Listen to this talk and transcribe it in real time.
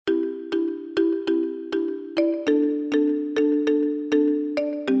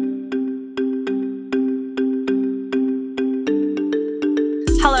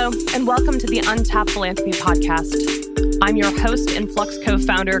and welcome to the Untapped Philanthropy Podcast. I'm your host and Flux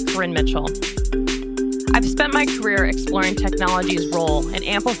co-founder, Corinne Mitchell. I've spent my career exploring technology's role in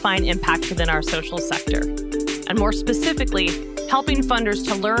amplifying impact within our social sector, and more specifically, helping funders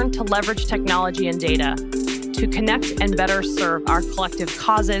to learn to leverage technology and data to connect and better serve our collective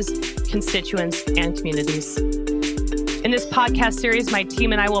causes, constituents, and communities. In this podcast series, my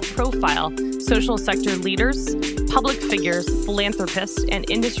team and I will profile social sector leaders, public figures, philanthropists, and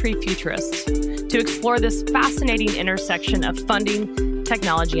industry futurists to explore this fascinating intersection of funding,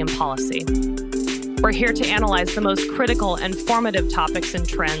 technology, and policy. We're here to analyze the most critical and formative topics and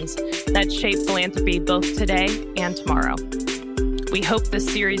trends that shape philanthropy both today and tomorrow. We hope this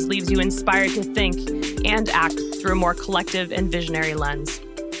series leaves you inspired to think and act through a more collective and visionary lens.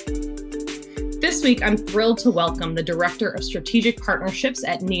 This week, I'm thrilled to welcome the Director of Strategic Partnerships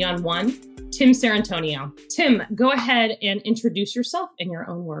at Neon One, Tim Sarantonio. Tim, go ahead and introduce yourself in your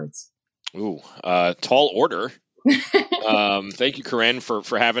own words. Tall order. Thank you, Corinne, for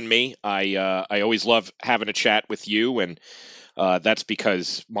having me. I always love having a chat with you, and that's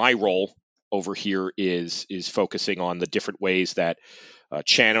because my role over here is focusing on the different ways that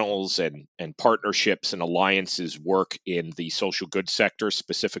channels and partnerships and alliances work in the social good sector,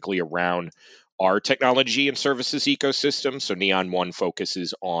 specifically around our technology and services ecosystem. So Neon One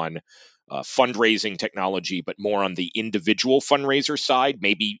focuses on fundraising technology, but more on the individual fundraiser side,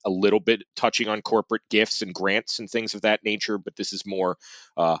 maybe a little bit touching on corporate gifts and grants and things of that nature. But this is more,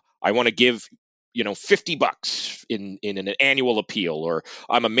 I want to give, $50 in an annual appeal, or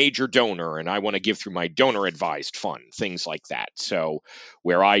I'm a major donor and I want to give through my donor advised fund, things like that. So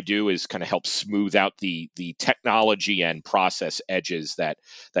where I do is kind of help smooth out the technology and process edges that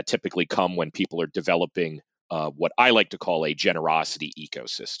typically come when people are developing what I like to call a generosity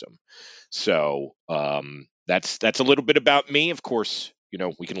ecosystem. So that's a little bit about me. Of course,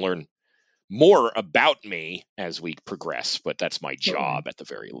 we can learn more about me as we progress, but that's my job at the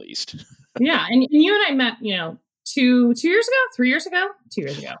very least. Yeah, and you and I met, 2 years ago, 3 years ago, 2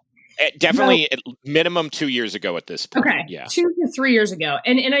 years ago. Definitely at minimum 2 years ago at this point. Okay, yeah. 2 to 3 years ago.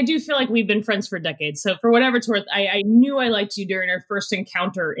 And I do feel like we've been friends for decades. So for whatever it's worth, I knew I liked you during our first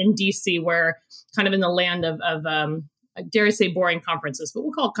encounter in DC, where kind of in the land of I dare say boring conferences, but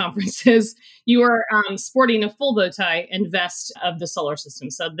we'll call it conferences. You were sporting a full bow tie and vest of the solar system.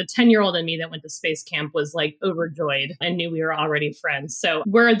 So the 10-year-old in me that went to space camp was like overjoyed and knew we were already friends. So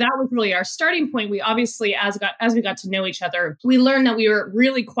where that was really our starting point, we obviously, as we got to know each other, we learned that we were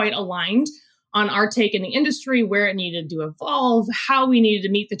really quite aligned on our take in the industry, where it needed to evolve, how we needed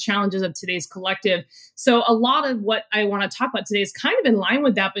to meet the challenges of today's collective. So a lot of what I want to talk about today is kind of in line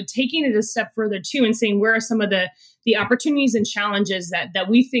with that, but taking it a step further too, and saying where are some of the opportunities and challenges that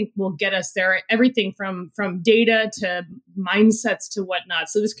we think will get us there, everything from data to mindsets to whatnot.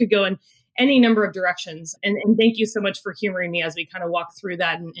 So this could go in any number of directions. And thank you so much for humoring me as we kind of walk through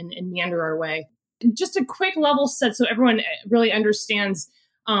that and meander our way. Just a quick level set so everyone really understands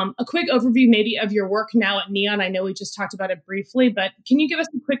a quick overview maybe of your work now at Neon. I know we just talked about it briefly, but can you give us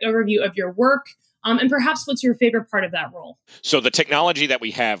a quick overview of your work? And perhaps what's your favorite part of that role? So the technology that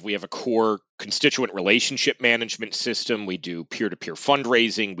we have a core constituent relationship management system. We do peer-to-peer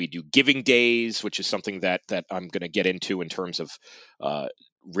fundraising. We do giving days, which is something that I'm going to get into in terms of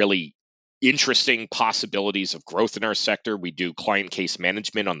really interesting possibilities of growth in our sector. We do client case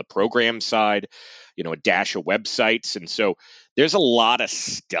management on the program side, a dash of websites. And so there's a lot of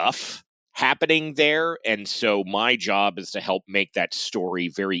stuff happening there. And so my job is to help make that story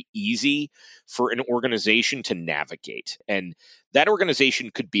very easy for an organization to navigate. And that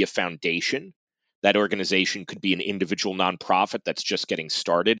organization could be a foundation. That organization could be an individual nonprofit that's just getting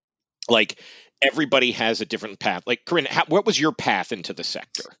started. Like, everybody has a different path. Like, Corinne, what was your path into the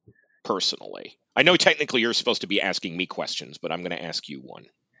sector personally? I know technically you're supposed to be asking me questions, but I'm going to ask you one.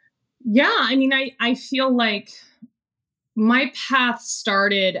 Yeah, I mean, I feel like my path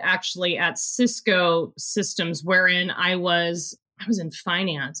started actually at Cisco Systems, wherein I was in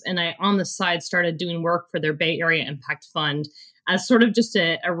finance, and I on the side started doing work for their Bay Area Impact Fund as sort of just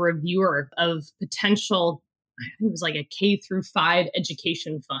a reviewer of potential. I think it was like a K-5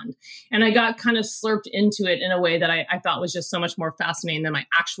 education fund. And I got kind of slurped into it in a way that I thought was just so much more fascinating than my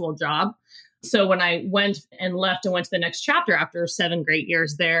actual job. So when I went and left and went to the next chapter after 7 great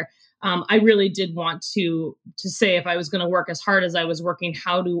years there, I really did want to say, if I was going to work as hard as I was working,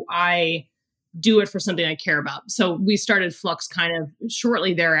 how do I do it for something I care about? So we started Flux kind of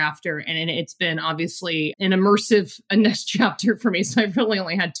shortly thereafter, and it's been obviously an immersive next chapter for me. So I've really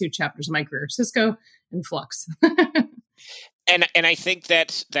only had 2 chapters of my career, Cisco and Flux. And I think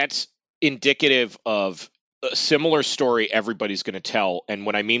that's indicative of a similar story everybody's going to tell. And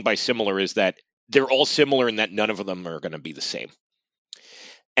what I mean by similar is that they're all similar in that none of them are going to be the same.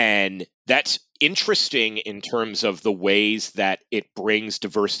 And that's interesting in terms of the ways that it brings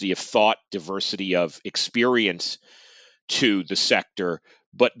diversity of thought, diversity of experience to the sector.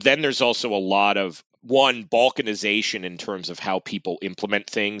 But then there's also a lot of, one, balkanization in terms of how people implement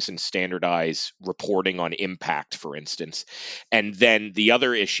things and standardize reporting on impact, for instance. And then the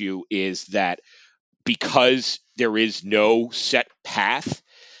other issue is that because there is no set path,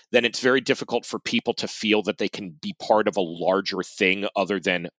 then it's very difficult for people to feel that they can be part of a larger thing other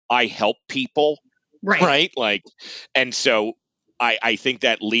than I help people, right? Like, and so I think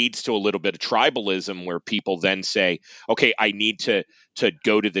that leads to a little bit of tribalism where people then say, okay, I need to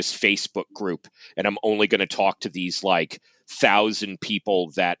go to this Facebook group and I'm only going to talk to these like 1,000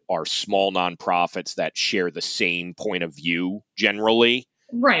 people that are small nonprofits that share the same point of view generally.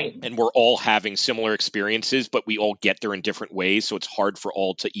 Right. And we're all having similar experiences, but we all get there in different ways. So it's hard for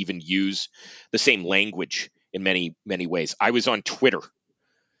all to even use the same language in many, many ways. I was on Twitter,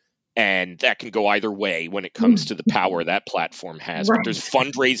 and that can go either way when it comes to the power that platform has. Right. But there's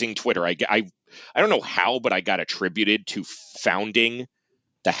fundraising Twitter. I don't know how, but I got attributed to founding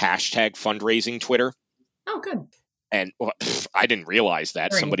the hashtag fundraising Twitter. Oh, good. And I didn't realize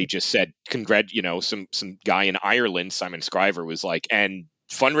that. Right. Somebody just said, some guy in Ireland, Simon Scriver, was like, and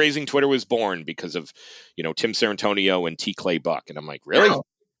fundraising Twitter was born because of, Tim Sarantonio and T. Clay Buck. And I'm like, really? Wow.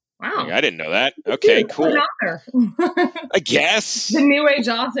 Like, I didn't know that. Okay, cool. I guess. The new age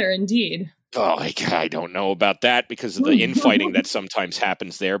author, indeed. Oh, I don't know about that because of the infighting that sometimes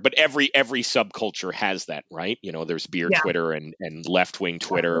happens there. But every subculture has that, right? There's beer Twitter and left-wing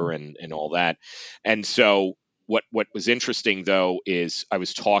Twitter and all that. And so what was interesting, though, is I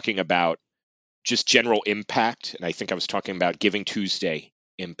was talking about just general impact. And I think I was talking about Giving Tuesday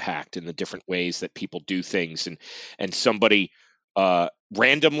impact and the different ways that people do things. And somebody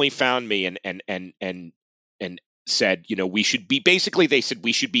randomly found me and said, we should be, basically they said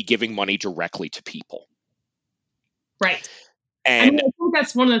we should be giving money directly to people. Right. And I think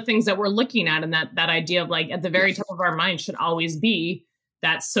that's one of the things that we're looking at, and that idea of like at the very top of our mind should always be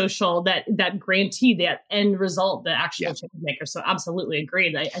that social, that grantee, that end result, the actual change maker. So absolutely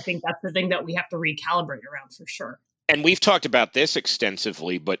agreed. I think that's the thing that we have to recalibrate around for sure. And we've talked about this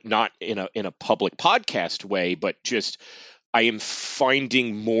extensively, but not in a public podcast way, but just I am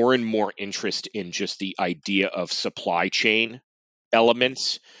finding more and more interest in just the idea of supply chain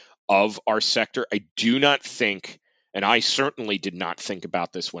elements of our sector. I do not think, and I certainly did not think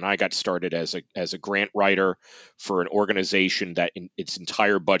about this when I got started as a grant writer for an organization that its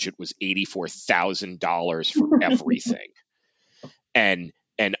entire budget was $84,000 for everything. And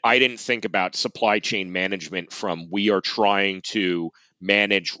I didn't think about supply chain management from we are trying to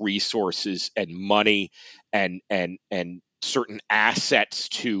manage resources and money and certain assets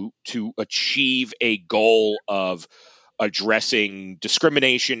to achieve a goal of addressing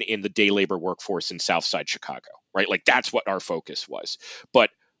discrimination in the day labor workforce in Southside Chicago, right? Like that's what our focus was.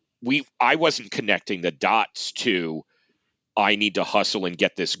 But I wasn't connecting the dots to I need to hustle and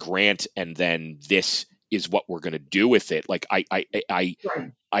get this grant and then this is what we're going to do with it. Like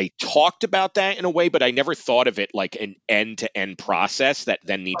I talked about that in a way, but I never thought of it like an end-to-end process that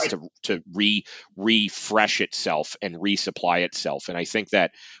then needs to refresh itself and resupply itself. And I think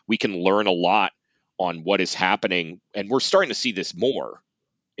that we can learn a lot on what is happening. And we're starting to see this more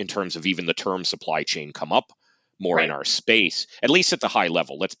in terms of even the term supply chain come up more in our space, at least at the high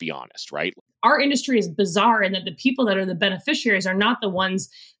level. Let's be honest, right? Our industry is bizarre in that the people that are the beneficiaries are not the ones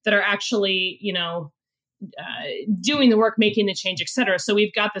that are actually, doing the work, making the change, et cetera. So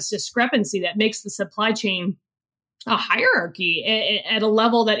we've got this discrepancy that makes the supply chain a hierarchy at a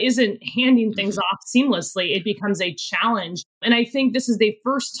level that isn't handing things off seamlessly. It becomes a challenge. And I think this is the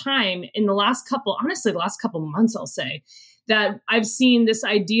first time in the last couple months, I'll say, that I've seen this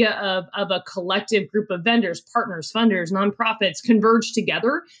idea of a collective group of vendors, partners, funders, nonprofits converge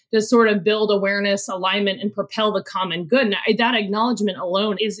together to sort of build awareness, alignment, and propel the common good. And that acknowledgement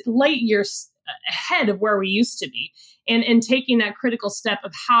alone is light years ahead of where we used to be. And taking that critical step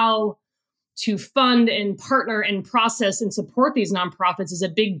of how to fund and partner and process and support these nonprofits is a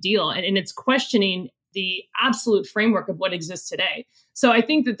big deal. And it's questioning the absolute framework of what exists today. So I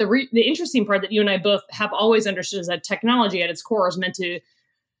think that the interesting part that you and I both have always understood is that technology at its core is meant to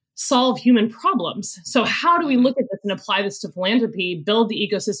solve human problems. So how do we look at this and apply this to philanthropy, build the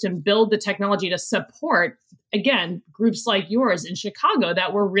ecosystem, build the technology to support, again, groups like yours in Chicago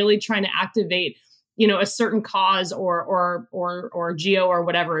that we're really trying to activate, a certain cause or geo or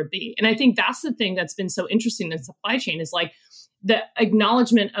whatever it be. And I think that's the thing that's been so interesting in supply chain is like the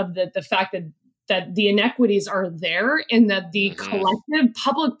acknowledgement of the fact that the inequities are there and that the collective,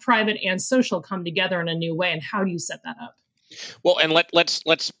 public, private, and social come together in a new way. And how do you set that up? Well, and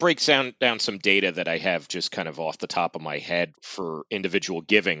let's break down some data that I have just kind of off the top of my head for individual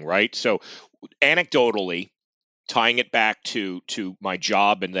giving, right? So anecdotally, tying it back to my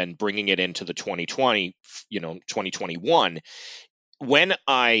job and then bringing it into the 2020, 2021, when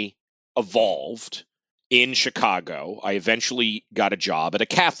I evolved in Chicago, I eventually got a job at a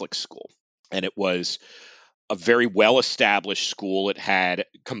Catholic school, and it was a very well-established school. It had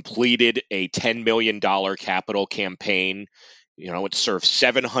completed a $10 million capital campaign. It served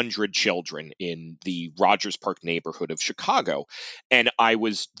 700 children in the Rogers Park neighborhood of Chicago. And I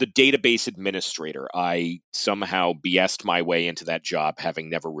was the database administrator. I somehow BS'd my way into that job, having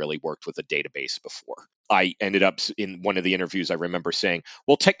never really worked with a database before. I ended up in one of the interviews, I remember saying,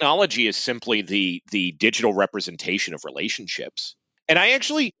 well, technology is simply the digital representation of relationships. And I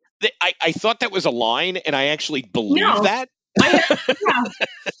actually, I thought that was a line, and I actually believe that.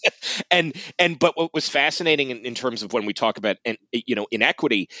 But what was fascinating in terms of when we talk about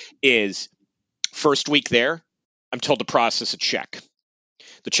inequity is first week there, I'm told to process a check.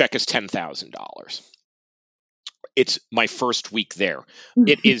 The check is $10,000. It's my first week there.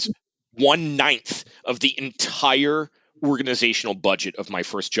 It is 1/9 of the entire organizational budget of my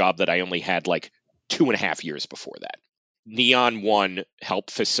first job that I only had like 2.5 years before that. Neon One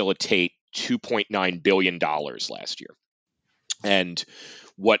helped facilitate $2.9 billion last year. And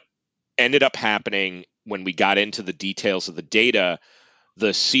what ended up happening when we got into the details of the data,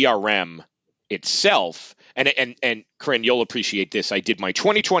 the CRM itself, and Corinne, you'll appreciate this. I did my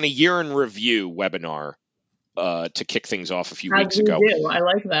 2020 year in review webinar to kick things off a few weeks ago. I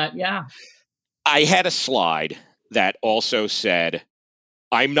like that. Yeah. I had a slide that also said,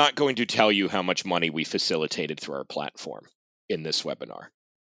 I'm not going to tell you how much money we facilitated through our platform in this webinar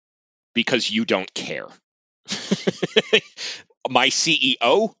because you don't care. My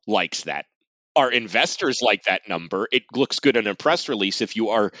CEO likes that. Our investors like that number. It looks good in a press release. If you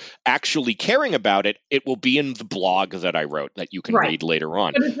are actually caring about it, it will be in the blog that I wrote that you can read later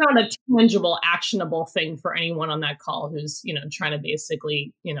on. But it's not a tangible, actionable thing for anyone on that call who's, trying to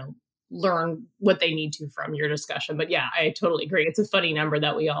basically, learn what they need to from your discussion. But yeah, I totally agree. It's a funny number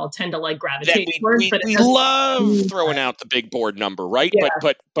that we all tend to gravitate towards. We love throwing out the big board number, right? Yeah.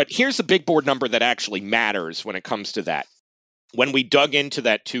 But here's the big board number that actually matters when it comes to that. When we dug into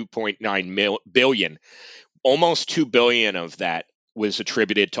that 2.9 billion, almost 2 billion of that was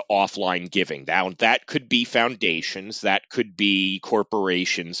attributed to offline giving. Now, that could be foundations, that could be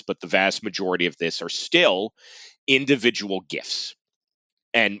corporations, but the vast majority of this are still individual gifts.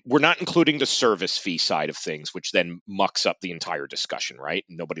 And we're not including the service fee side of things, which then mucks up the entire discussion, right?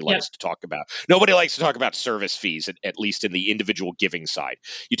 Nobody likes to talk about service fees, at least in the individual giving side.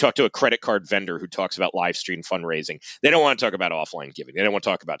 You talk to a credit card vendor who talks about live stream fundraising. They don't want to talk about offline giving. They don't want to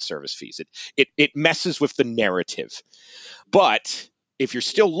talk about service fees. It messes with the narrative. But if you're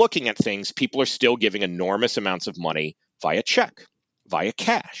still looking at things, people are still giving enormous amounts of money via check, via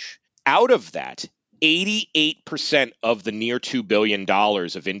cash. Out of that, 88% of the near $2 billion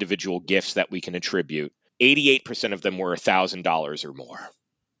of individual gifts that we can attribute, 88% of them were $1,000 or more.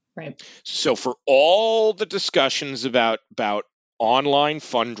 Right. So for all the discussions about online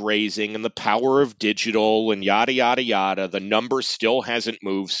fundraising and the power of digital and yada, yada, yada, the number still hasn't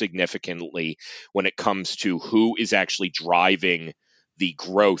moved significantly when it comes to who is actually driving the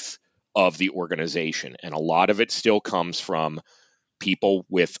growth of the organization. And a lot of it still comes from people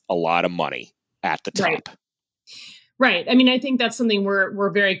with a lot of money at the top. Right. I mean, I think that's something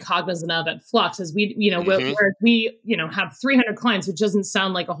we're very cognizant of at Flux is we have 300 clients, which doesn't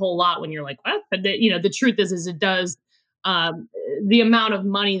sound like a whole lot when you're like, what? But the truth is it does. The amount of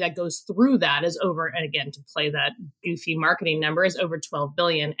money that goes through that is over, and again, to play that goofy marketing number, is over 12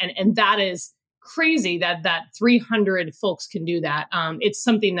 billion. And that is crazy that 300 folks can do that. It's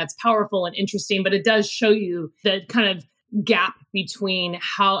something that's powerful and interesting, but it does show you the kind of gap between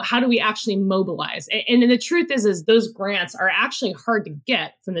how do we actually mobilize. And the truth is those grants are actually hard to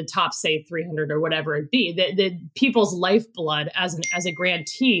get from the top, say 300 or whatever it be. The people's lifeblood as a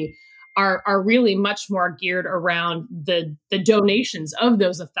grantee are really much more geared around the donations of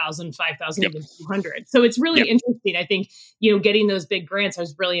those 1,000, 5,000, even 200. So it's really interesting. I think, getting those big grants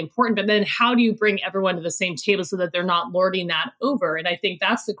is really important, but then how do you bring everyone to the same table so that they're not lording that over? And I think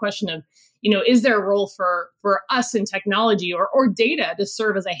that's the question of, is there a role for us in technology or data to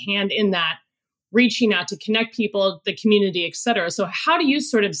serve as a hand in that, reaching out to connect people, the community, et cetera. So how do you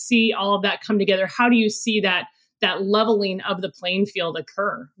sort of see all of that come together? How do you see that leveling of the playing field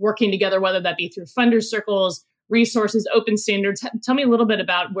occur, working together, whether that be through funder circles, resources, open standards? Tell me a little bit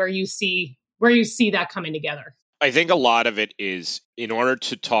about where you see where you see that coming together? I think a lot of it is, in order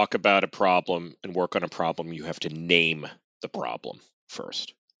to talk about a problem and work on a problem, you have to name the problem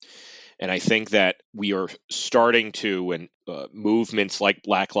first. And I think that we are starting to, and movements like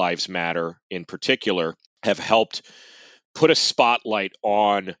Black Lives Matter in particular, have helped put a spotlight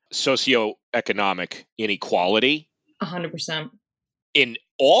on socioeconomic inequality 100%. in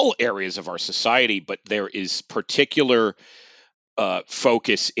all areas of our society, but there is particular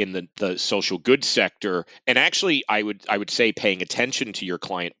focus in the social goods sector. And actually, I would say, paying attention to your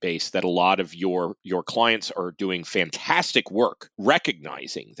client base, that a lot of your clients are doing fantastic work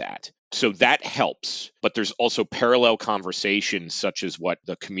recognizing that. So that helps. But there's also parallel conversations, such as what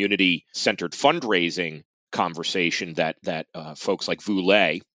the community-centered fundraising conversation that folks like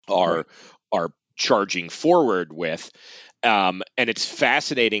Voulais are charging forward with. And it's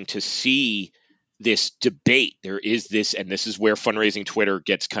fascinating to see this debate. There is this, and this is where fundraising Twitter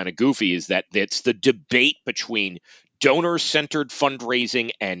gets kind of goofy, is that it's the debate between donor-centered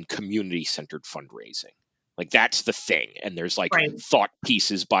fundraising and community-centered fundraising. Like, that's the thing. And there's like thought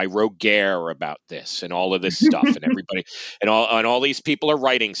pieces by Roger about this and all of this stuff, and everybody and all these people are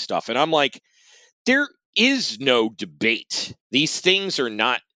writing stuff. And I'm like, there is no debate. These things are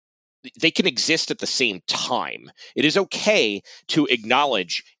not, they can exist at the same time. It is okay to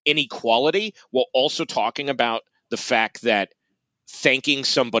acknowledge inequality while also talking about the fact that thanking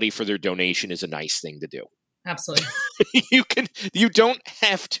somebody for their donation is a nice thing to do. Absolutely. You don't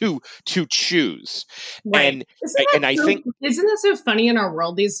have to choose. Right. I think, isn't that so funny in our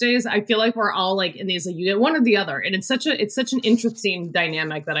world these days? I feel like we're all like in these, like, you get one or the other, and it's such an interesting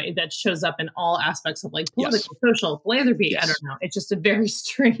dynamic that shows up in all aspects of, like, political, social, philanthropy. I don't know. It's just a very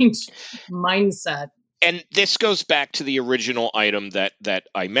strange mindset. And this goes back to the original item that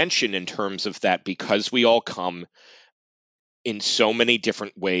I mentioned, in terms of that, because we all come in so many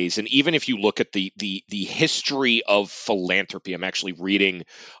different ways. And even if you look at the history of philanthropy, I'm actually reading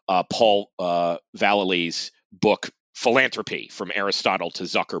Paul Vallely's book, Philanthropy, from Aristotle to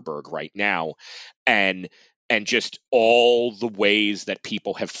Zuckerberg right now. And just all the ways that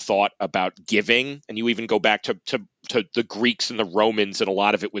people have thought about giving. And you even go back to the Greeks and the Romans, and a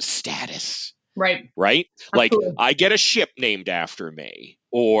lot of it was status. Right? Like, I get a ship named after me,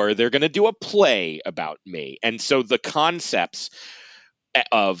 or they're going to do a play about me. And so the concepts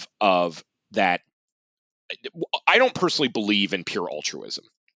of that, I don't personally believe in pure altruism.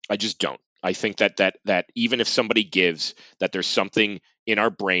 I just don't. I think that even if somebody gives, that there's something in our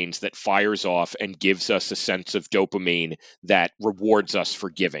brains that fires off and gives us a sense of dopamine that rewards us for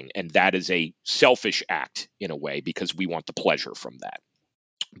giving. And that is a selfish act in a way, because we want the pleasure from that.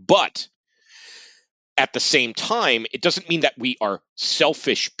 But at the same time, it doesn't mean that we are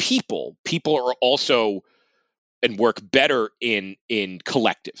selfish people. People are also, and work better in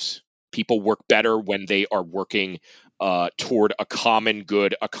collectives. People work better when they are working toward a common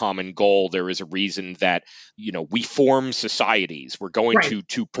good, a common goal. There is a reason that, we form societies. We're going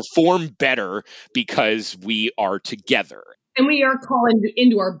to perform better because we are together. And we are calling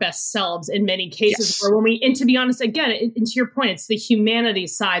into our best selves in many cases. Or and to be honest, again, and to your point, it's the humanity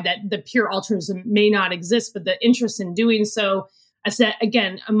side that the pure altruism may not exist, but the interest in doing so, I said,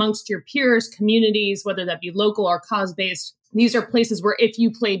 again, amongst your peers, communities, whether that be local or cause-based, these are places where if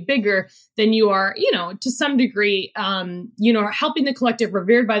you play bigger, then you are, to some degree, helping the collective,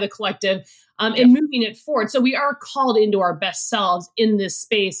 revered by the collective, and moving it forward. So we are called into our best selves in this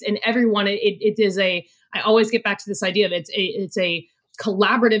space, and everyone, it is I always get back to this idea of it's a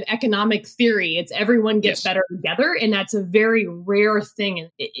collaborative economic theory. It's everyone gets better together, and that's a very rare thing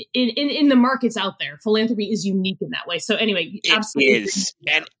in the markets out there. Philanthropy is unique in that way. So anyway, absolutely. It is.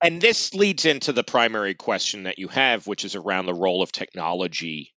 And this leads into the primary question that you have, which is around the role of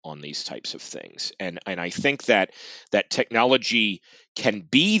technology on these types of things. And I think that technology can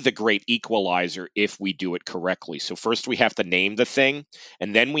be the great equalizer if we do it correctly. So first we have to name the thing,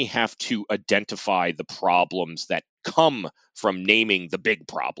 and then we have to identify the problems that come from naming the big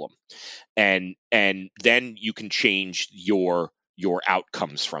problem. And then you can change your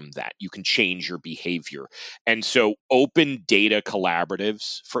outcomes from that. You can change your behavior. And so open data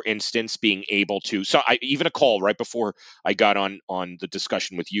collaboratives, for instance, being able to, even a call right before I got on the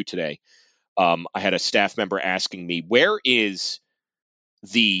discussion with you today, I had a staff member asking me, where is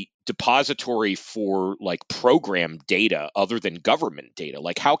the depository for like program data other than government data?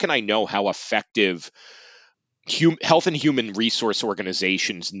 Like, how can I know how effective health and human resource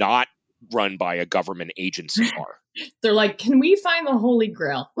organizations, not run by a government agency are. They're like, can we find the Holy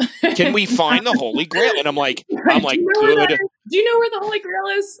Grail? Can we find the Holy Grail? And I'm like, good. Do you know where the Holy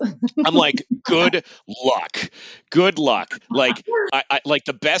Grail is? I'm like, good luck. Good luck. Like, I like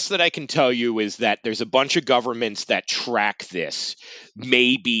the best that I can tell you is that there's a bunch of governments that track this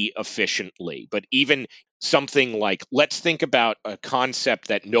maybe efficiently, but even something like, let's think about a concept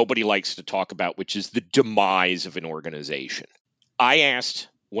that nobody likes to talk about, which is the demise of an organization. I asked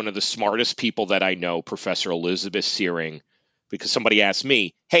one of the smartest people that I know, Professor Elizabeth Searing, because somebody asked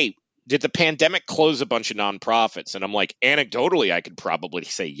me, hey, did the pandemic close a bunch of nonprofits? And I'm like, anecdotally, I could probably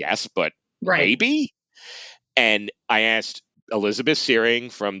say yes, but maybe. And I asked Elizabeth Searing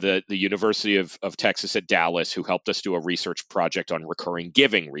from the University of Texas at Dallas, who helped us do a research project on recurring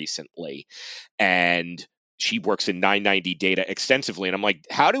giving recently. And she works in 990 data extensively. And I'm like,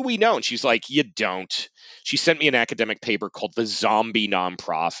 how do we know? And she's like, you don't. She sent me an academic paper called The Zombie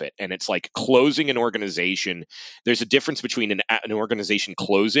Nonprofit. And it's like closing an organization. There's a difference between an organization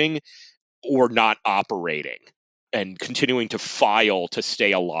closing or not operating and continuing to file to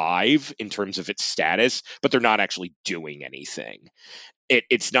stay alive in terms of its status, but they're not actually doing anything.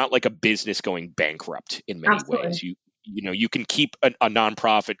 It's not like a business going bankrupt in many ways. You can keep a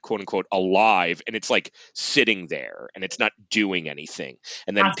nonprofit, quote unquote, alive, and it's like sitting there and it's not doing anything.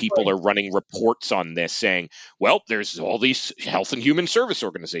 And then people are running reports on this saying, well, there's all these health and human service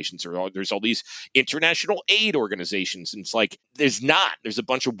organizations, or there's all these international aid organizations. And it's like, there's a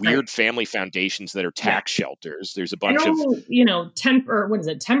bunch of weird family foundations that are tax shelters. There's a bunch of, 10%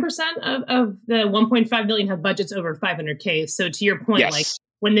 of the 1.5 billion have budgets over 500K. So to your point, like,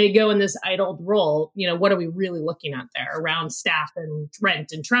 when they go in this idled role, what are we really looking at there around staff and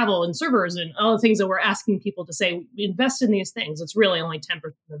rent and travel and servers and all the things that we're asking people to say, invest in these things? It's really only 10%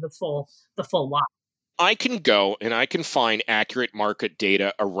 of the full lot. I can go and I can find accurate market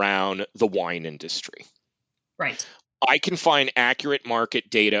data around the wine industry. Right. I can find accurate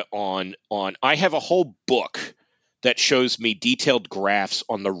market data on I have a whole book that shows me detailed graphs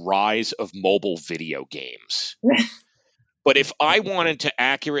on the rise of mobile video games. But if I wanted to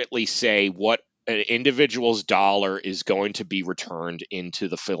accurately say what an individual's dollar is going to be returned into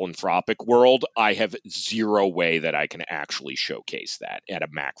the philanthropic world, I have zero way that I can actually showcase that at a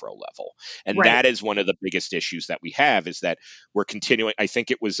macro level. And that is one of the biggest issues that we have, is that we're continuing. I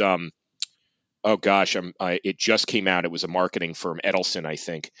think it was, it just came out. It was a marketing firm, Edelson, I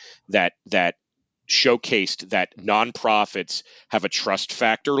think, that showcased that nonprofits have a trust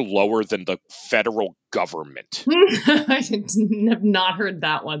factor lower than the federal government. I have not heard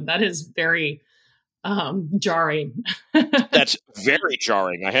that one. That is very jarring. That's very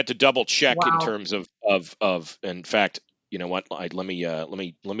jarring. I had to double check in terms of in fact, you know what? Let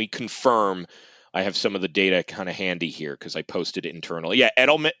me confirm. I have some of the data kind of handy here because I posted it internally. Yeah,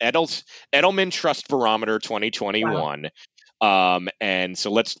 Edelman Trust Barometer 2021. And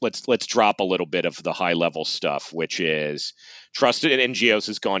so let's drop a little bit of the high level stuff, which is trusted in NGOs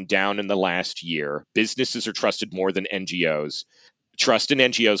has gone down in the last year. Businesses are trusted more than NGOs. Trust in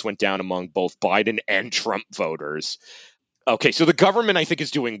NGOs went down among both Biden and Trump voters. Okay, so the government, I think, is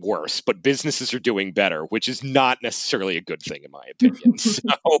doing worse, but businesses are doing better, which is not necessarily a good thing, in my opinion. So,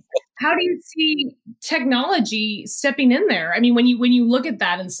 how do you see technology stepping in there? I mean, when you look at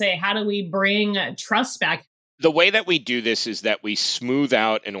that and say, how do we bring trust back? The way that we do this is that we smooth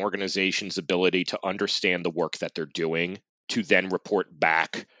out an organization's ability to understand the work that they're doing to then report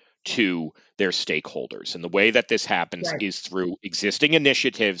back to their stakeholders. And the way that this happens is through existing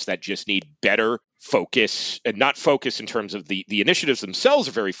initiatives that just need better focus, and not focus in terms of the initiatives themselves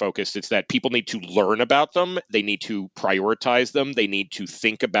are very focused. It's that people need to learn about them. They need to prioritize them. They need to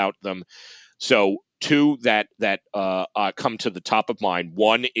think about them. So two that come to the top of mind.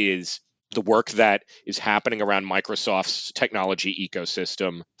 One is the work that is happening around Microsoft's technology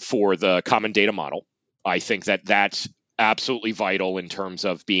ecosystem for the common data model. I think that that's absolutely vital in terms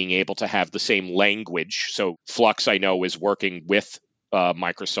of being able to have the same language. So Flux, I know, is working with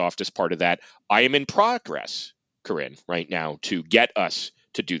Microsoft as part of that. I am in progress, Corinne, right now to get us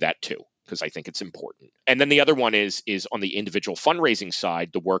to do that too, because I think it's important. And then the other one is on the individual fundraising side,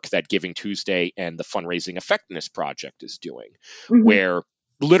 the work that Giving Tuesday and the Fundraising Effectiveness Project is doing, where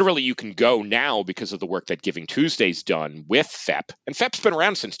literally you can go now because of the work that Giving Tuesday's done with FEP. And FEP's been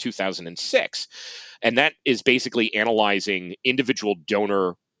around since 2006. And that is basically analyzing individual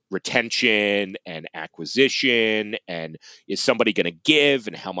donor retention and acquisition, and is somebody going to give,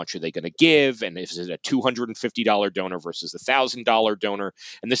 and how much are they going to give, and is it a $250 donor versus a $1,000 donor?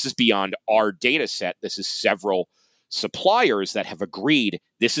 And this is beyond our data set. This is several suppliers that have agreed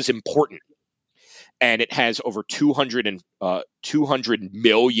this is important. and it has over 200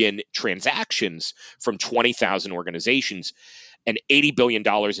 million transactions from 20,000 organizations and $80 billion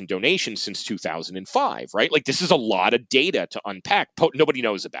in donations since 2005, right? Like, this is a lot of data to unpack. Nobody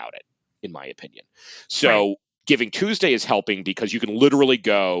knows about it, in my opinion. So Right. Giving Tuesday is helping because you can literally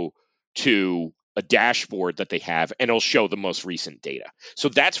go to a dashboard that they have and it'll show the most recent data. So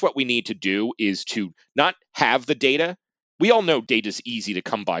that's what we need to do, is to not have the data. We all know data is easy to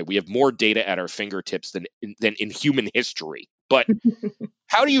come by. We have more data at our fingertips than in human history. But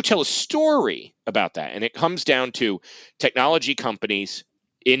how do you tell a story about that? And it comes down to technology companies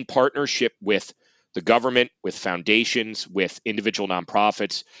in partnership with the government, with foundations, with individual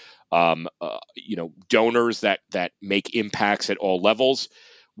nonprofits, donors that make impacts at all levels.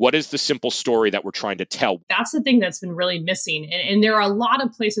 What is the simple story that we're trying to tell? That's the thing that's been really missing. And there are a lot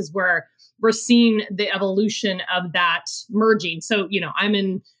of places where we're seeing the evolution of that merging. So, I'm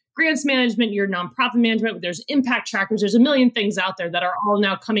in grants management, you're nonprofit management, there's impact trackers, there's a million things out there that are all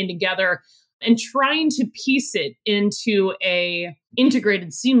now coming together and trying to piece it into a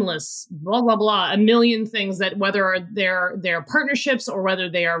integrated, seamless, blah, blah, blah, a million things that, whether they're partnerships or whether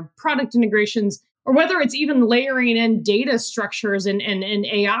they are product integrations, or whether it's even layering in data structures and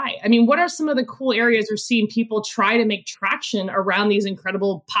AI. I mean, what are some of the cool areas we're seeing people try to make traction around these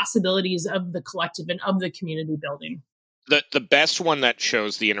incredible possibilities of the collective and of the community building? The best one that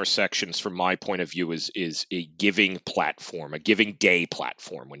shows the intersections from my point of view is a giving platform, a giving day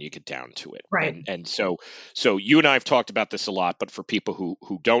platform when you get down to it. Right. And so you and I have talked about this a lot, but for people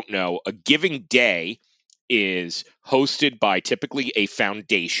who don't know, a giving day is hosted by typically a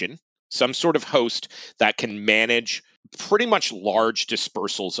foundation, some sort of host that can manage pretty much large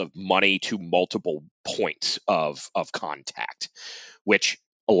dispersals of money to multiple points of contact, which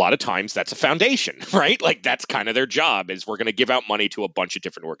a lot of times that's a foundation, right? Like, that's kind of their job, is we're going to give out money to a bunch of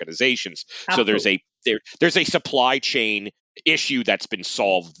different organizations. Absolutely. So there's a supply chain issue that's been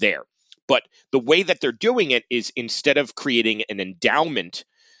solved there. But the way that they're doing it is, instead of creating an endowment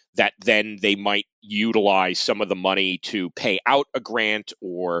that then they might utilize some of the money to pay out a grant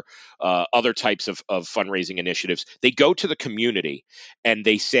or other types of fundraising initiatives, they go to the community and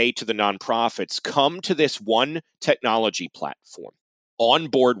they say to the nonprofits, come to this one technology platform, on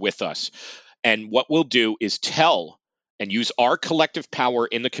board with us. And what we'll do is tell and use our collective power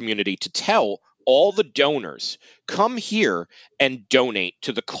in the community to tell all the donors, come here and donate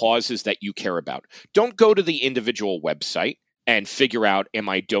to the causes that you care about. Don't go to the individual website and figure out, am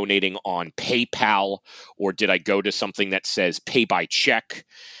I donating on PayPal, or did I go to something that says pay by check,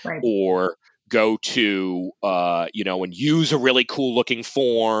 Right. or go to, and use a really cool looking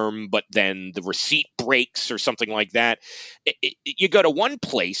form, but then the receipt breaks or something like that. You go to one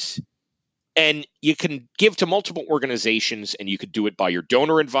place and you can give to multiple organizations, and you could do it by your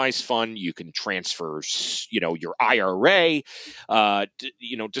donor advised fund. You can transfer, your IRA,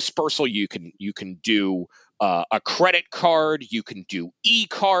 dispersal. You can do a credit card. You can do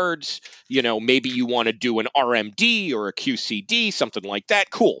e-cards. Maybe you want to do an RMD or a QCD, something like that.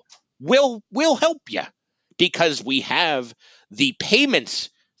 Cool. We'll help you, because we have the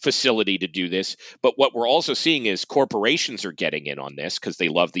payments facility to do this. But what we're also seeing is corporations are getting in on this because they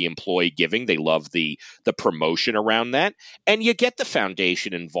love the employee giving. They love the promotion around that. And you get the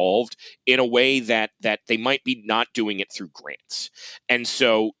foundation involved in a way that they might be not doing it through grants. And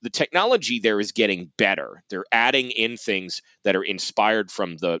so the technology there is getting better. They're adding in things that are inspired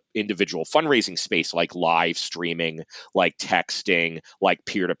from the individual fundraising space, like live streaming, like texting, like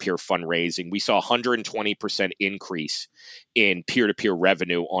peer-to-peer fundraising. We saw 120% increase in peer-to-peer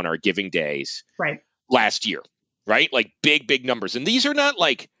revenue on our giving days last year, right? Like, big numbers. And these are not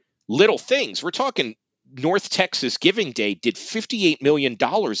like little things. We're talking North Texas Giving Day did $58 million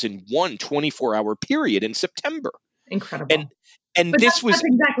in one 24-hour period in September. Incredible. And but this that's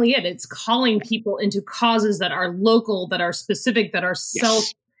exactly it. It's calling people into causes that are local, that are specific, that are self,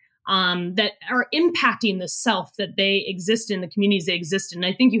 that are impacting the self that they exist in, the communities they exist in.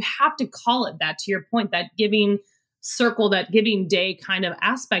 And I think you have to call it that, to your point, that giving circle, that giving day kind of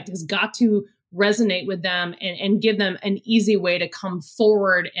aspect has got to resonate with them and give them an easy way to come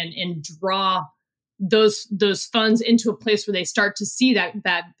forward and draw those funds into a place where they start to see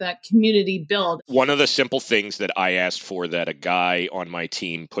that community build. One of the simple things that I asked for, that a guy on my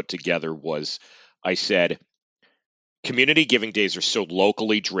team put together, was, I said, community giving days are so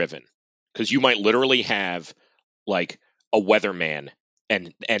locally driven, because you might literally have like a weatherman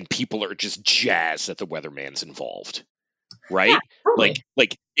and people are just jazzed that the weatherman's involved, right? Yeah, totally.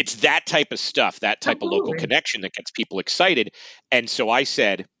 Like it's that type of stuff, that type of local connection that gets people excited. And so I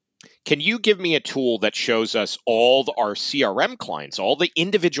said, Can you give me a tool that shows us our CRM clients, all the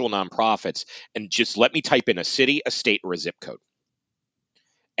individual nonprofits, and just let me type in a city, a state, or a zip code,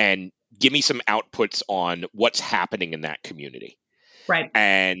 and give me some outputs on what's happening in that community? Right.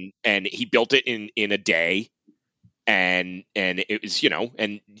 And he built it in a day, and it was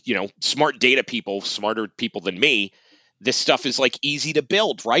smart data people, smarter people than me. This stuff is like easy to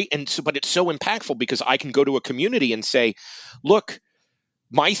build, right? And so, but it's so impactful because I can go to a community and say, look,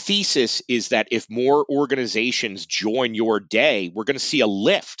 my thesis is that if more organizations join your day, we're going to see a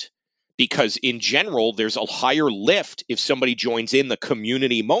lift, because in general, there's a higher lift if somebody joins in the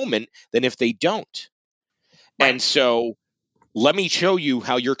community moment than if they don't. Right. And so let me show you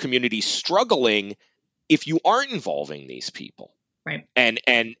how your community's struggling if you aren't involving these people. Right.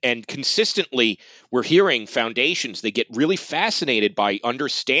 And consistently, we're hearing foundations, they get really fascinated by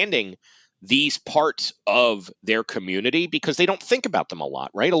understanding these parts of their community because they don't think about them a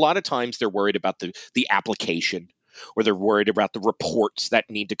lot, right? A lot of times they're worried about the application, or they're worried about the reports that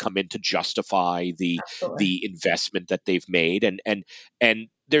need to come in to justify the investment that they've made. And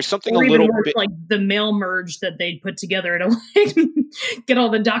there's something or a little worse, bit like the mail merge that they put together to like get all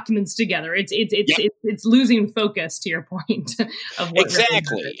the documents together. It's losing focus, to your point of what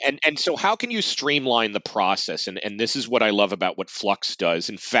exactly. Really and so how can you streamline the process? And this is what I love about what Flux does.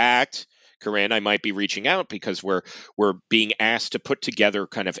 In fact, Corinne, I might be reaching out because we're being asked to put together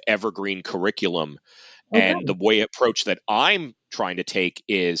kind of evergreen curriculum. Okay. And the approach that I'm trying to take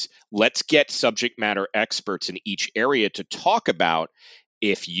is, let's get subject matter experts in each area to talk about,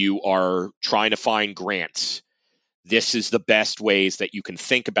 if you are trying to find grants, this is the best ways that you can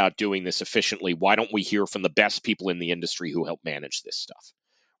think about doing this efficiently. Why don't we hear from the best people in the industry who help manage this stuff,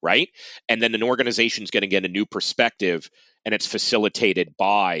 right? And then an organization's going to get a new perspective, and it's facilitated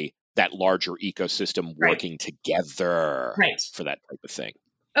by that larger ecosystem working together for that type of thing.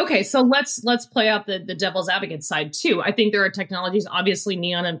 Okay, so let's play out the devil's advocate side too. I think there are technologies, obviously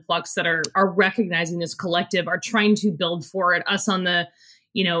Neon and Flux, that are recognizing this collective, are trying to build for it. Us on the,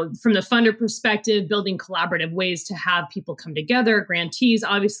 from the funder perspective, building collaborative ways to have people come together, grantees,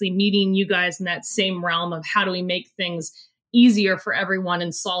 obviously meeting you guys in that same realm of how do we make things easier for everyone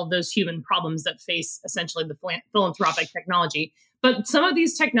and solve those human problems that face essentially the philanthropic technology. But some of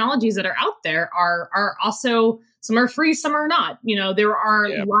these technologies that are out there are also, some are free, some are not. There are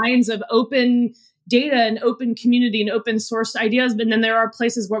lines of open data and open community and open source ideas, but then there are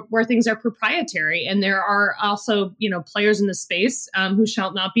places where things are proprietary. And there are also, players in the space who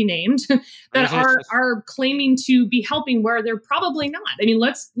shall not be named that are claiming to be helping where they're probably not. I mean,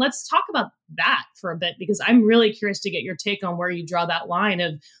 let's talk about that for a bit, because I'm really curious to get your take on where you draw that line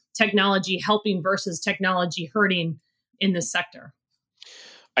of technology helping versus technology hurting in this sector.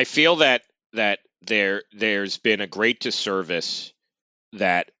 I feel that there's been a great disservice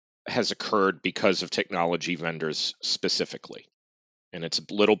that has occurred because of technology vendors specifically. And it's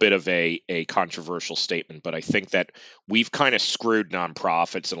a little bit of a controversial statement, but I think that we've kind of screwed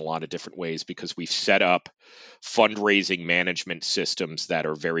nonprofits in a lot of different ways, because we've set up fundraising management systems that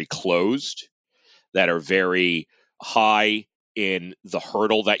are very closed, that are very high in the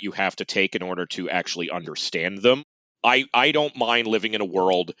hurdle that you have to take in order to actually understand them. I don't mind living in a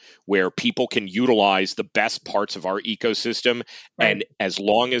world where people can utilize the best parts of our ecosystem. And as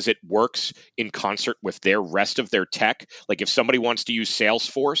long as it works in concert with their rest of their tech, like if somebody wants to use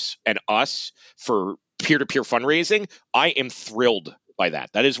Salesforce and us for peer-to-peer fundraising, I am thrilled by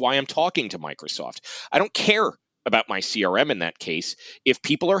that. That is why I'm talking to Microsoft. I don't care about my CRM in that case if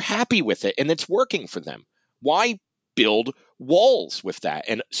people are happy with it and it's working for them. Why build walls with that?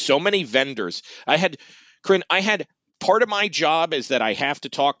 And so many vendors, Corinne, part of my job is that I have to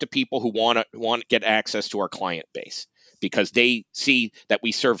talk to people who want to get access to our client base, because they see that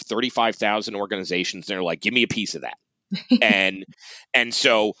we serve 35,000 organizations. And they're like, give me a piece of that. and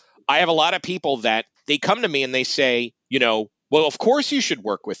so I have a lot of people that they come to me and they say, well, of course you should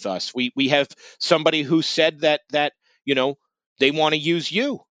work with us. We have somebody who said that they want to use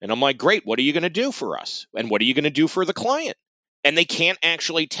you. And I'm like, great. What are you going to do for us? And what are you going to do for the client? And they can't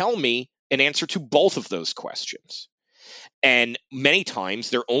actually tell me an answer to both of those questions. And many times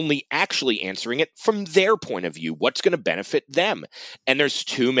they're only actually answering it from their point of view, what's going to benefit them. And there's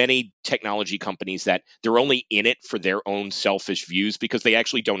too many technology companies that they're only in it for their own selfish views, because they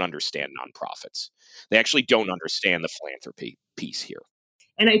actually don't understand nonprofits. They actually don't understand the philanthropy piece here.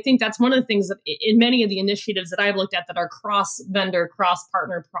 And I think that's one of the things that in many of the initiatives that I've looked at that are cross-vendor,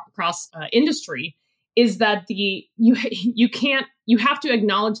 cross-partner, cross-industry, is that you have to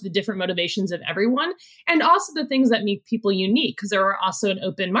acknowledge the different motivations of everyone, and also the things that make people unique, because there are also an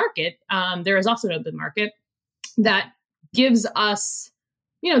open market. There is also an open market that gives us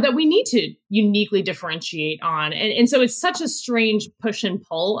that we need to uniquely differentiate on. And so it's such a strange push and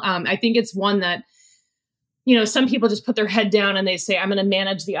pull. I think it's one that, some people just put their head down and they say, I'm going to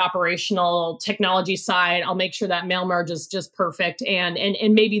manage the operational technology side. I'll make sure that mail merge is just perfect. And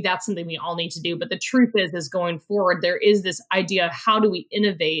maybe that's something we all need to do. But the truth is going forward, there is this idea of how do we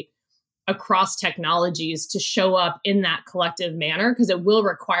innovate across technologies to show up in that collective manner, because it will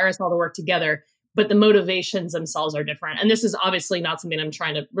require us all to work together. But the motivations themselves are different. And this is obviously not something I'm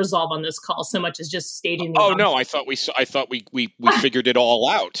trying to resolve on this call so much as just stating. No, I thought we figured it all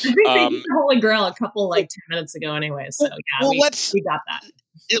out. I think we hit the Holy Grail a couple 10 minutes ago anyway. So we got that.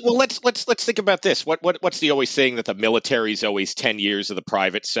 Well, let's think about this. What's the always saying that the military is always 10 years of the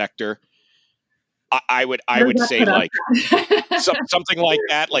private sector? I would say like something like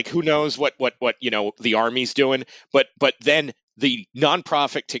that. Like who knows what the Army's doing, but then the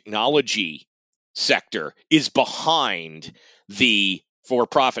nonprofit technology sector is behind the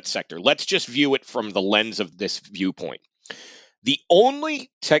for-profit sector. Let's just view it from the lens of this viewpoint. The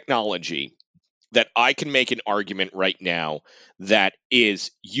only technology that I can make an argument right now that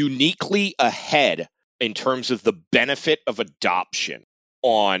is uniquely ahead in terms of the benefit of adoption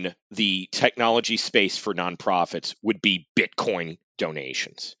on the technology space for nonprofits would be Bitcoin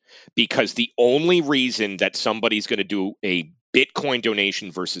donations. Because the only reason that somebody's going to do a Bitcoin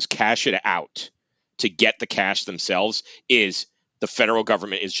donation versus cash it out to get the cash themselves is the federal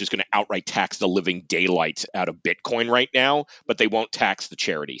government is just going to outright tax the living daylights out of Bitcoin right now, but they won't tax the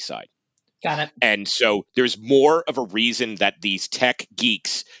charity side. Got it. And so there's more of a reason that these tech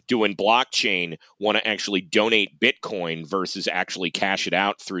geeks doing blockchain want to actually donate Bitcoin versus actually cash it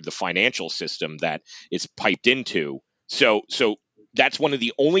out through the financial system that it's piped into. So that's one of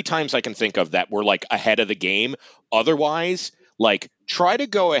the only times I can think of that we're like ahead of the game. Otherwise, like try to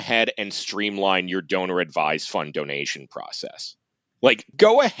go ahead and streamline your donor advised fund donation process. Like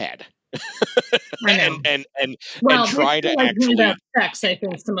go ahead. and try to actually checks. I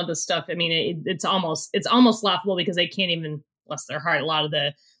think some of the stuff. I mean, it's almost laughable because they can't even, bless their heart. A lot of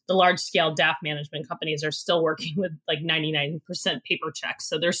the large scale DAF management companies are still working with like 99% paper checks.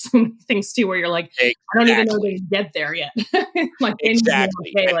 So there's so many things too where you're like, exactly. I don't even know they get there yet. Like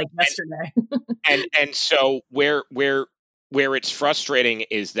exactly. Like yesterday. and so where it's frustrating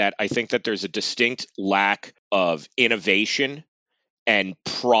is that I think that there's a distinct lack of innovation and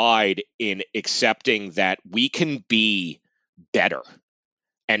pride in accepting that we can be better.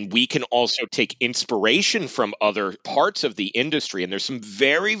 And we can also take inspiration from other parts of the industry. And there's some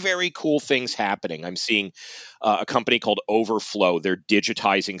very, very cool things happening. I'm seeing a company called Overflow. They're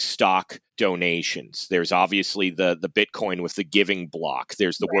digitizing stock donations. There's obviously the Bitcoin with the giving block.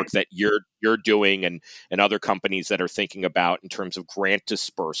 There's the work that you're doing and other companies that are thinking about in terms of grant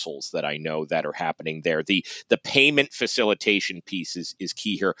dispersals that I know that are happening there. The payment facilitation piece is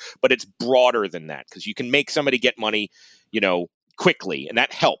key here, but it's broader than that because you can make somebody get money, quickly, and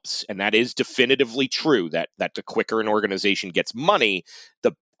that helps. And that is definitively true that the quicker an organization gets money,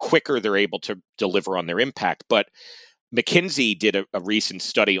 the quicker they're able to deliver on their impact. But McKinsey did a recent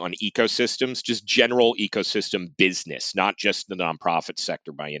study on ecosystems, just general ecosystem business, not just the nonprofit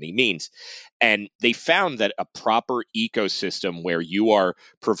sector by any means. And they found that a proper ecosystem where you are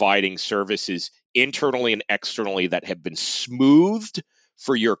providing services internally and externally that have been smoothed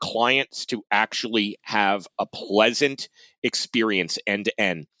for your clients to actually have a pleasant experience end to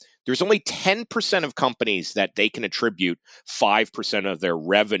end. There's only 10% of companies that they can attribute 5% of their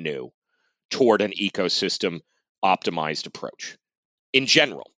revenue toward an ecosystem optimized approach in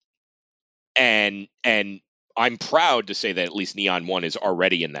general. And I'm proud to say that at least Neon One is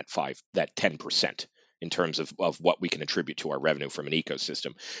already in that 10% in terms of what we can attribute to our revenue from an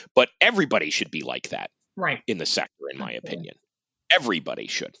ecosystem. But everybody should be like that in the sector, in my opinion. Everybody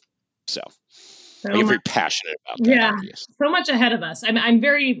should. So I'm very passionate about that. Yeah, obviously. So much ahead of us. I'm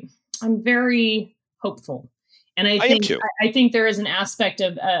very hopeful, and I think there is an aspect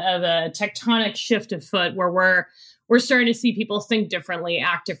of a tectonic shift afoot where we're starting to see people think differently,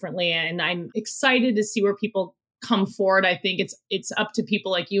 act differently, and I'm excited to see where people come forward. I think it's up to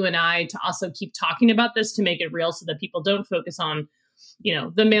people like you and I to also keep talking about this to make it real, so that people don't focus on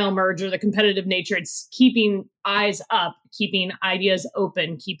the mail merge or the competitive nature. It's keeping eyes up, keeping ideas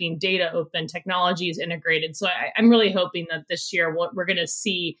open, keeping data open, technologies integrated. So I'm really hoping that this year we're going to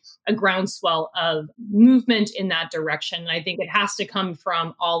see a groundswell of movement in that direction. And I think it has to come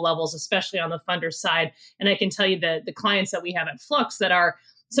from all levels, especially on the funder side. And I can tell you that the clients that we have at Flux that are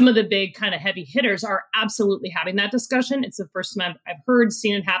some of the big kind of heavy hitters are absolutely having that discussion. It's the first time I've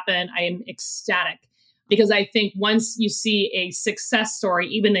seen it happen. I am ecstatic. Because I think once you see a success story,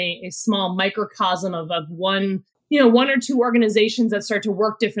 even a small microcosm of one one or two organizations that start to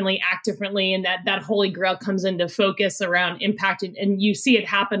work differently, act differently, and that holy grail comes into focus around impact. And you see it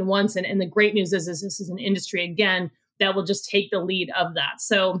happen once. And the great news is this is an industry, again, that will just take the lead of that.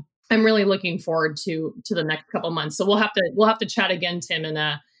 So I'm really looking forward to the next couple of months. So we'll have to chat again, Tim,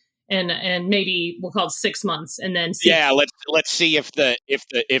 and maybe we'll call it 6 months, and then see. Yeah, let's see if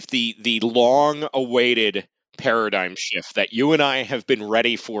the long awaited paradigm shift that you and I have been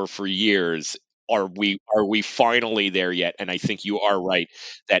ready for years, are we finally there yet? And I think you are right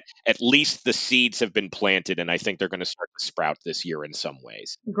that at least the seeds have been planted, and I think they're going to start to sprout this year in some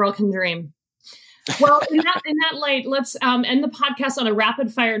ways. Girl can dream. Well, in that light, let's end the podcast on a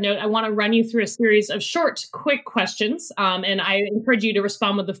rapid fire note. I want to run you through a series of short, quick questions. And I encourage you to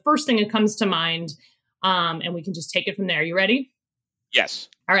respond with the first thing that comes to mind. And we can just take it from there. You ready? Yes.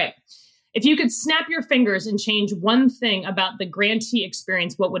 All right. If you could snap your fingers and change one thing about the grantee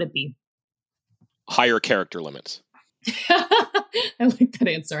experience, what would it be? Higher character limits. I like that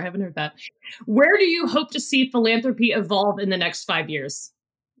answer. I haven't heard that. Where do you hope to see philanthropy evolve in the next 5 years?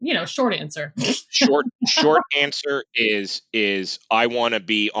 Short answer. Short answer is I want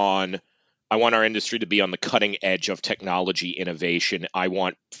our industry to be on the cutting edge of technology innovation. I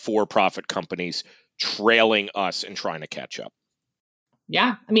want for-profit companies trailing us and trying to catch up.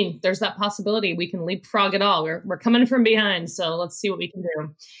 Yeah, I mean, there's that possibility. We can leapfrog it all. We're coming from behind, so let's see what we can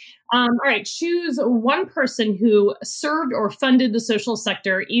do. All right, choose one person who served or funded the social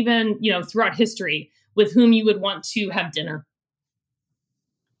sector, even throughout history, with whom you would want to have dinner.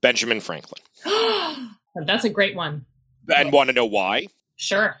 Benjamin Franklin. That's a great one. And want to know why?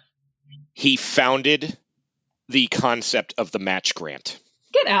 Sure. He founded the concept of the match grant.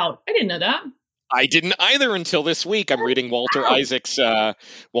 Get out. I didn't know that. I didn't either until this week. I'm reading Walter Isaac's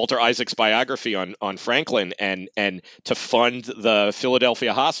biography on Franklin and to fund the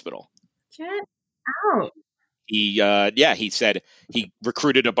Philadelphia hospital. Get out. He said he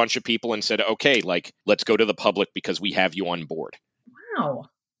recruited a bunch of people and said, okay, let's go to the public because we have you on board. Wow.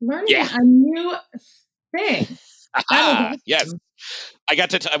 Learning a new thing. Yes. I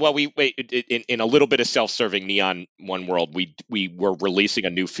got to we in a little bit of self-serving Neon One World, we were releasing a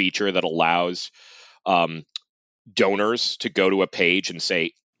new feature that allows donors to go to a page and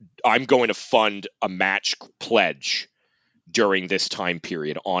say, I'm going to fund a match pledge during this time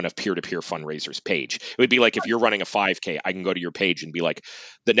period on a peer-to-peer fundraisers page. It would be like if you're running a 5K, I can go to your page and be like,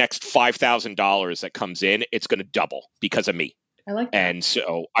 the next $5,000 that comes in, it's going to double because of me. I like that. And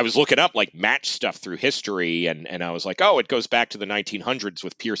so I was looking up match stuff through history, and I was like, oh, it goes back to the 1900s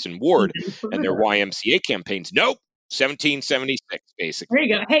with Pearson Ward and their YMCA campaigns. Nope, 1776, basically. There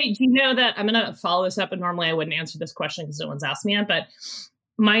you go. Hey, do you know that I'm going to follow this up, and normally I wouldn't answer this question because no one's asked me yet, but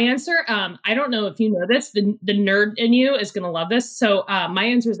my answer, I don't know if you know this, the nerd in you is going to love this. So my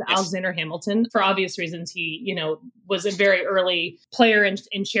answer is Alexander Hamilton. For obvious reasons, he, was a very early player in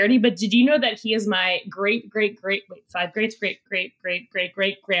charity. But did you know that he is my great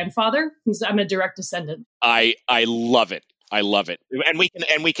grandfather? I'm a direct descendant. I love it. I love it.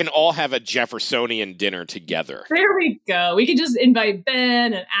 And we can all have a Jeffersonian dinner together. There we go. We can just invite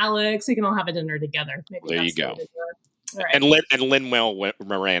Ben and Alex. We can all have a dinner together. Maybe there you go. Right. And Lin-Manuel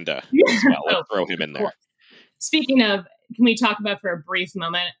Miranda as well. Let's throw him in there. Cool. Speaking of, can we talk about for a brief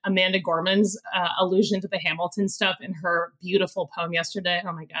moment Amanda Gorman's allusion to the Hamilton stuff in her beautiful poem yesterday?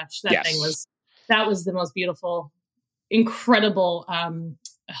 Oh my gosh, that was the most beautiful, incredible. I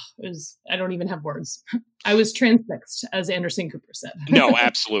don't even have words. I was transfixed, as Anderson Cooper said. No,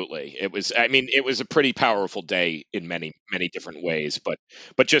 absolutely. It was a pretty powerful day in many, many different ways, but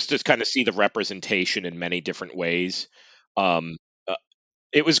just to kind of see the representation in many different ways,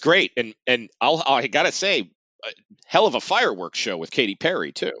 it was great. And I gotta say, hell of a fireworks show with Katy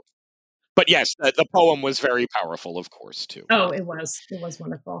Perry too. But yes, the poem was very powerful, of course, too. Oh, it was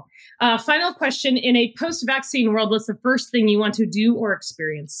wonderful. Final question. In a post-vaccine world, what's the first thing you want to do or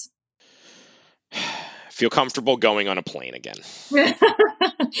experience? Feel comfortable going on a plane again.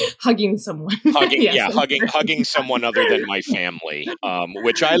 Hugging someone. Hugging someone other than my family,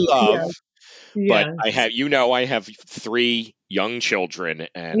 which I love. But I have 3 young children,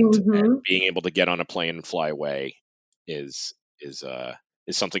 and being able to get on a plane and fly away is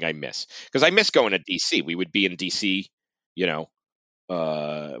something I miss, because I miss going to DC. We would be in DC,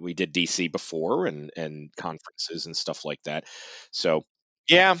 we did DC before and conferences and stuff like that. So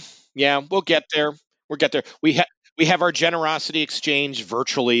yeah, we'll get there. We have our generosity exchange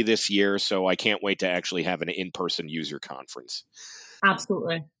virtually this year, so I can't wait to actually have an in-person user conference.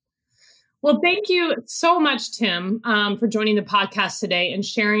 Absolutely. Well, thank you so much, Tim, for joining the podcast today and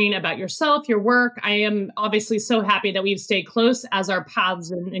sharing about yourself, your work. I am obviously so happy that we've stayed close as our paths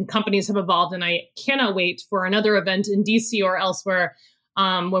and companies have evolved. And I cannot wait for another event in DC or elsewhere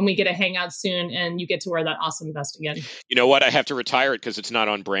when we get a hangout soon and you get to wear that awesome vest again. You know what? I have to retire it because it's not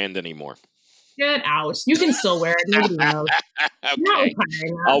on brand anymore. Get out. You can still wear it. Nobody knows. Okay.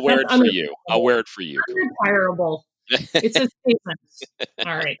 I'll wear it for you. I'll wear it for you. Unretirable. It's a statement.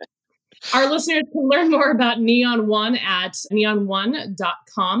 All right. Our listeners can learn more about Neon One at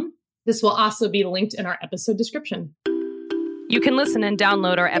neon1.com. This will also be linked in our episode description. You can listen and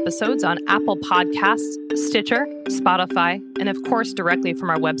download our episodes on Apple Podcasts, Stitcher, Spotify, and of course directly from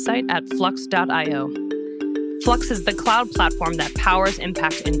our website at flux.io. Flux is the cloud platform that powers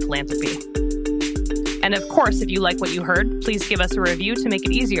impact in philanthropy. And of course, if you like what you heard, please give us a review to make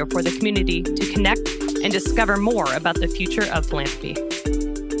it easier for the community to connect and discover more about the future of philanthropy.